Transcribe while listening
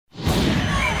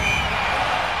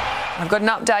I've got an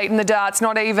update in the darts.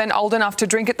 Not even old enough to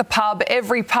drink at the pub.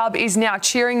 Every pub is now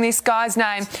cheering this guy's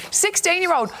name.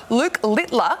 16-year-old Luke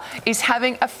Littler is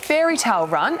having a fairy tale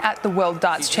run at the World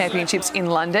Darts Championships in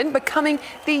London, becoming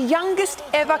the youngest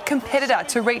ever competitor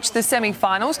to reach the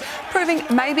semi-finals, proving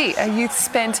maybe a youth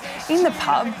spent in the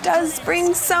pub does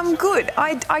bring some good.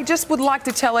 I just would like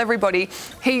to tell everybody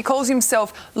he calls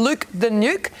himself Luke the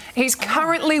Nuke. He's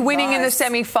currently winning in the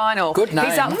semi-final. Good name.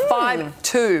 He's up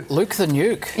 5-2. Luke the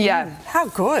Nuke. Yeah. How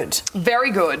good.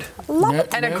 Very good.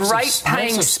 And a great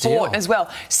paying sport as well.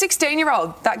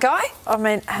 16-year-old, that guy? I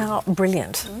mean, how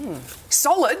brilliant.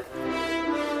 Solid.